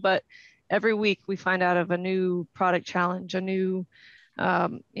still. But every week we find out of a new product challenge, a new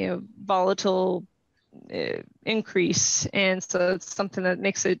you know, volatile increase. And so it's something that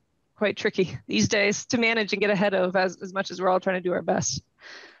makes it quite tricky these days to manage and get ahead of, as much as we're all trying to do our best.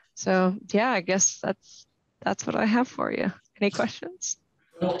 So yeah, I guess that's what I have for you. Any questions?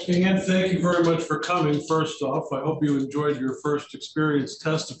 Well, Ann, thank you very much for coming. First off, I hope you enjoyed your first experience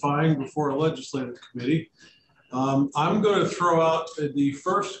testifying before a legislative committee. I'm going to throw out the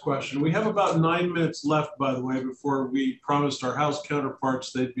first question. We have about 9 minutes left, by the way, before we promised our House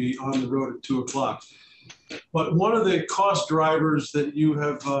counterparts they'd be on the road at 2 o'clock. But one of the cost drivers that you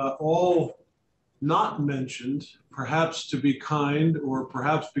have all not mentioned, perhaps to be kind or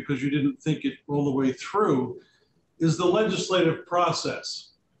perhaps because you didn't think it all the way through, is the legislative process.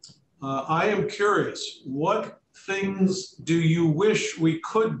 I am curious, what things do you wish we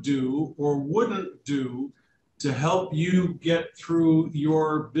could do or wouldn't do to help you get through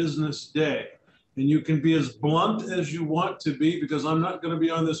your business day? And you can be as blunt as you want to be, because I'm not going to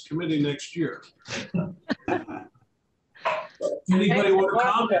be on this committee next year. Anybody want to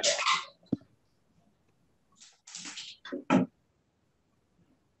comment?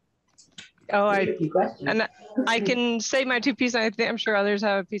 Oh, I can say my 2 pieces. I'm sure others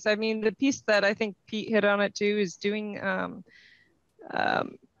have a piece. I mean, the piece that I think Pete hit on it too is doing,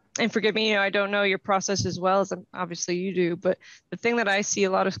 and forgive me, you know, I don't know your process as well as obviously you do, but the thing that I see a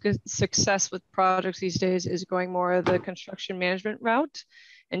lot of success with projects these days is going more of the construction management route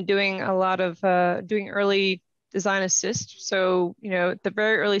and doing a lot of doing early design assist. So, you know, at the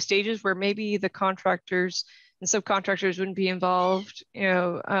very early stages where maybe the contractors and subcontractors wouldn't be involved, you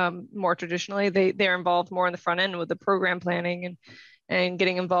know, more traditionally, they're involved more in the front end with the program planning and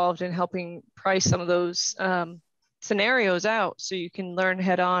getting involved in helping price some of those scenarios out, so you can learn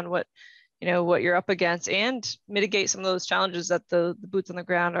head on what, you know, what you're up against and mitigate some of those challenges that the boots on the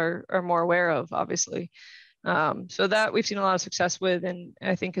ground are more aware of, obviously. So that we've seen a lot of success with, and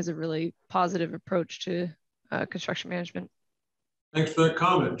I think is a really positive approach to construction management. Thanks for that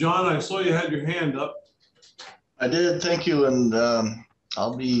comment. John, I saw you had your hand up. I did, thank you, and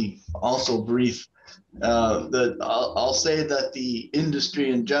I'll be also brief. I'll say that the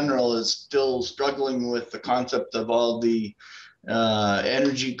industry in general is still struggling with the concept of all the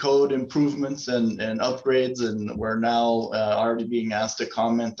energy code improvements and upgrades, and we're now already being asked to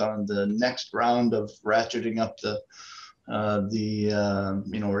comment on the next round of ratcheting up the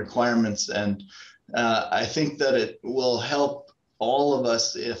you know, requirements. And I think that it will help all of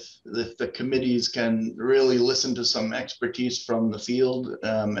us if the committees can really listen to some expertise from the field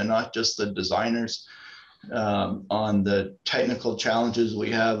and not just the designers on the technical challenges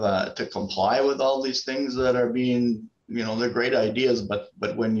we have to comply with all these things that are being, you know, they're great ideas, but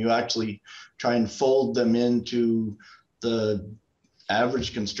when you actually try and fold them into the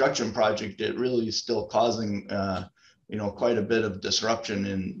average construction project, it really is still causing you know, quite a bit of disruption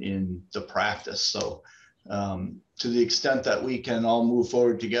in the practice. So to the extent that we can all move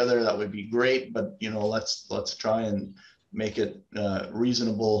forward together, that would be great. But, you know, let's try and make it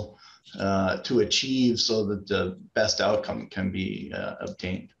reasonable to achieve so that the best outcome can be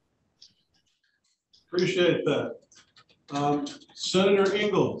obtained. Appreciate that. Senator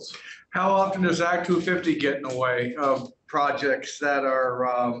Ingalls. How often does Act 250 get in the way of projects that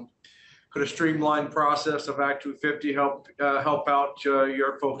are, could a streamlined process of Act 250 help out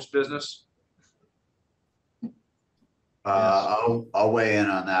your folks' business? I'll weigh in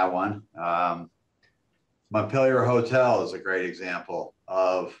on that one. Montpelier Hotel is a great example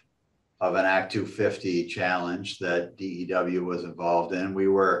of an Act 250 challenge that DEW was involved in. We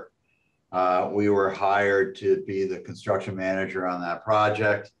were hired to be the construction manager on that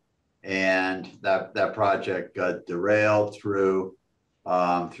project, and that project got derailed through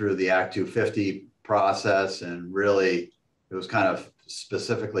the Act 250 process, and really it was kind of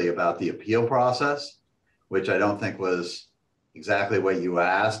specifically about the appeal process, which I don't think was exactly what you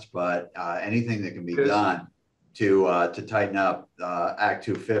asked, but anything that can be done to tighten up Act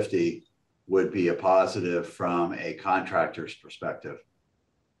 250 would be a positive from a contractor's perspective.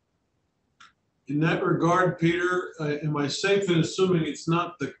 In that regard, Peter, am I safe in assuming it's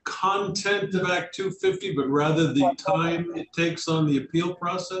not the content of Act 250, but rather the time it takes on the appeal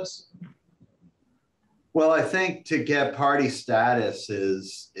process? Well, I think to get party status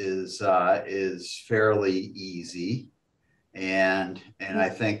is fairly easy, and I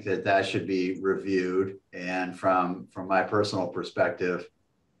think that should be reviewed, and from my personal perspective,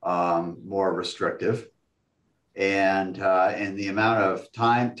 more restrictive. And the amount of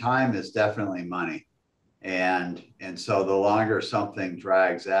time is definitely money, and so the longer something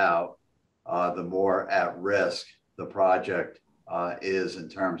drags out, the more at risk the project is in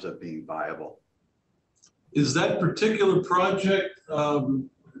terms of being viable. Is that particular project,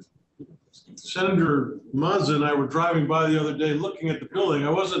 Senator Mazza and I were driving by the other day looking at the building. I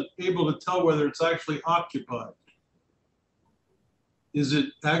wasn't able to tell whether it's actually occupied. Is it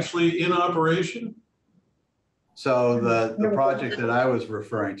actually in operation? So the project that I was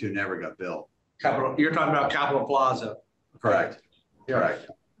referring to never got built. You're talking about Capitol Plaza. Correct. Yeah. Correct.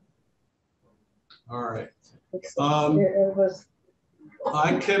 All right.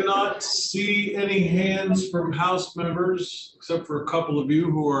 I cannot see any hands from House members, except for a couple of you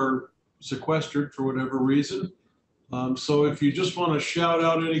who are sequestered for whatever reason. So if you just want to shout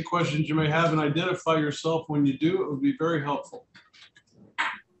out any questions you may have and identify yourself when you do, it would be very helpful.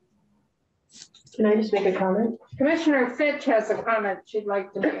 Can I just make a comment? Commissioner Fitch has a comment she'd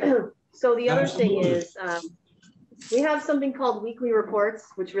like to make. So the other thing is, we have something called weekly reports,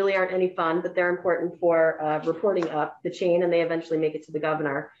 which really aren't any fun, but they're important for reporting up the chain, and they eventually make it to the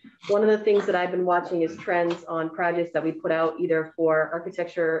governor. One of the things that I've been watching is trends on projects that we put out either for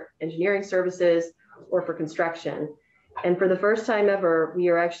architecture, engineering services, or for construction. And for the first time ever, we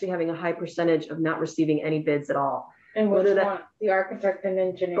are actually having a high percentage of not receiving any bids at all. And which one? The architect and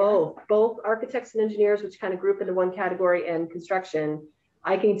engineer? Both architects and engineers, which kind of group into one category, and construction.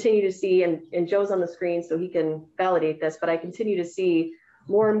 I continue to see, and Joe's on the screen so he can validate this, but I continue to see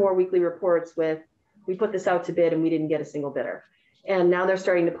more and more weekly reports with, we put this out to bid and we didn't get a single bidder. And now they're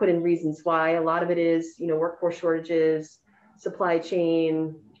starting to put in reasons why. A lot of it is, workforce shortages, supply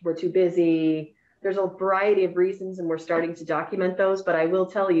chain, we're too busy. There's a variety of reasons, and we're starting to document those, but I will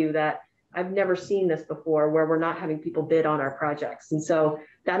tell you that I've never seen this before where we're not having people bid on our projects. And so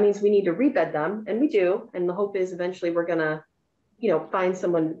that means we need to rebid them, and we do. And the hope is eventually we're gonna, find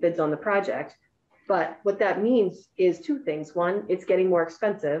someone that bids on the project. But what that means is two things. One, it's getting more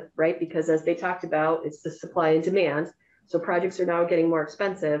expensive, right? Because as they talked about, it's the supply and demand. So projects are now getting more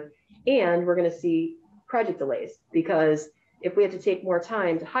expensive, and we're gonna see project delays, because if we have to take more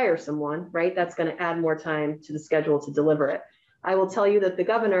time to hire someone, right, that's gonna add more time to the schedule to deliver it. I will tell you that the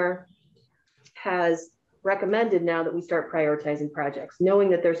governor has recommended now that we start prioritizing projects, knowing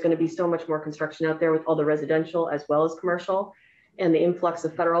that there's going to be so much more construction out there with all the residential as well as commercial, and the influx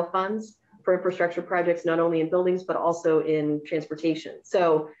of federal funds for infrastructure projects, not only in buildings, but also in transportation.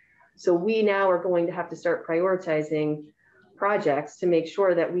 So we now are going to have to start prioritizing projects to make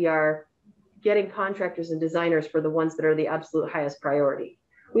sure that we are getting contractors and designers for the ones that are the absolute highest priority.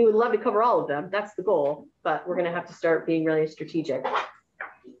 We would love to cover all of them. That's the goal, but we're going to have to start being really strategic.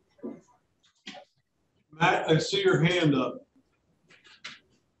 Matt, I see your hand up.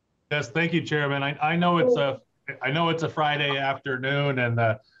 Yes, thank you, Chairman. I know it's a Friday afternoon, and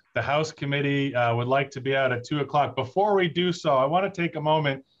the House Committee would like to be out at 2 o'clock. Before we do so, I want to take a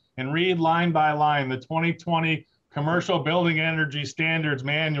moment and read line by line the 2020 Commercial Building Energy Standards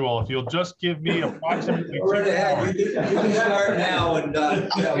Manual. If you'll just give me approximately 2 hours. You can start now and go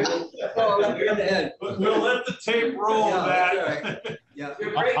ahead. We'll let the tape roll, Matt. Yeah.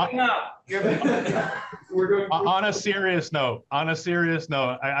 You're breaking up. On a serious note,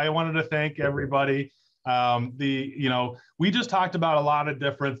 I wanted to thank everybody. We just talked about a lot of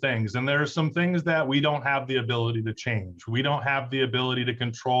different things, and there's some things that we don't have the ability to change. We don't have the ability to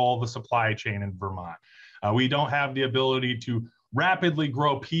control the supply chain in Vermont. We don't have the ability to rapidly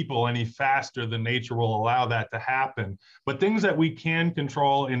grow people any faster than nature will allow that to happen. But things that we can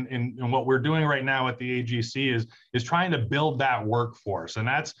control in what we're doing right now at the AGC is trying to build that workforce. And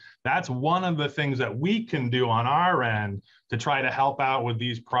that's one of the things that we can do on our end to try to help out with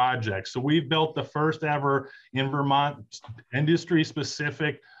these projects. So we've built the first ever in Vermont industry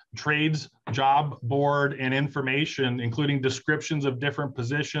specific trades job board and information, including descriptions of different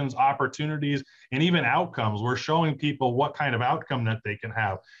positions, opportunities, and even outcomes. We're showing people what kind of outcome that they can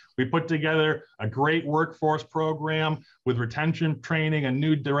have. We put together a great workforce program with retention training, a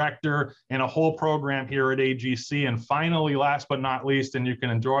new director, and a whole program here at AGC. And finally, last but not least, and you can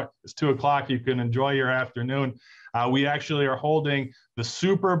enjoy, it's 2 o'clock, you can enjoy your afternoon. We actually are holding the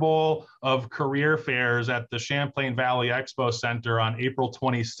Super Bowl of career fairs at the Champlain Valley Expo Center on April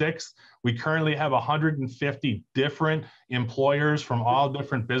 26th. We currently have 150 different employers from all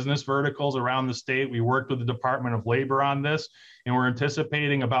different business verticals around the state. We worked with the Department of Labor on this, and we're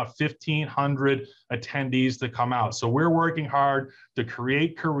anticipating about 1,500 attendees to come out. So we're working hard to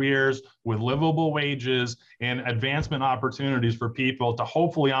create careers with livable wages and advancement opportunities for people to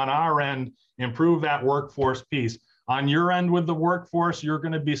hopefully on our end improve that workforce piece. On your end with the workforce, you're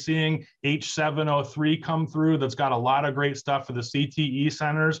going to be seeing H703 come through. That's got a lot of great stuff for the CTE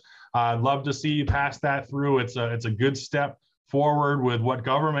centers. I'd love to see you pass that through. It's a good step forward with what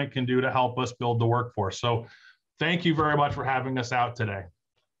government can do to help us build the workforce. So thank you very much for having us out today.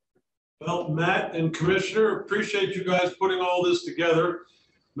 Well, Matt and Commissioner, appreciate you guys putting all this together.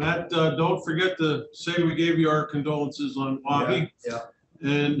 Matt, don't forget to say we gave you our condolences on Bobby. Yeah.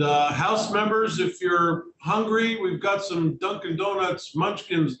 And House members, if you're hungry, we've got some Dunkin' Donuts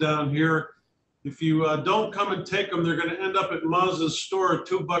munchkins down here. If you don't come and take them, they're going to end up at Maz's store at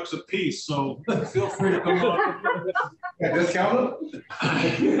 $2 a piece. So feel free to come on. Discount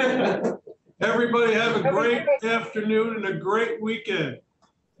them? Everybody have a great afternoon and a great weekend.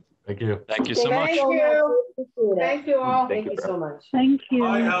 Thank you. Thank you so much. Thank you. Thank you all. Thank you so much. Thank you.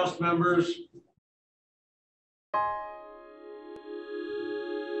 Bye, House members.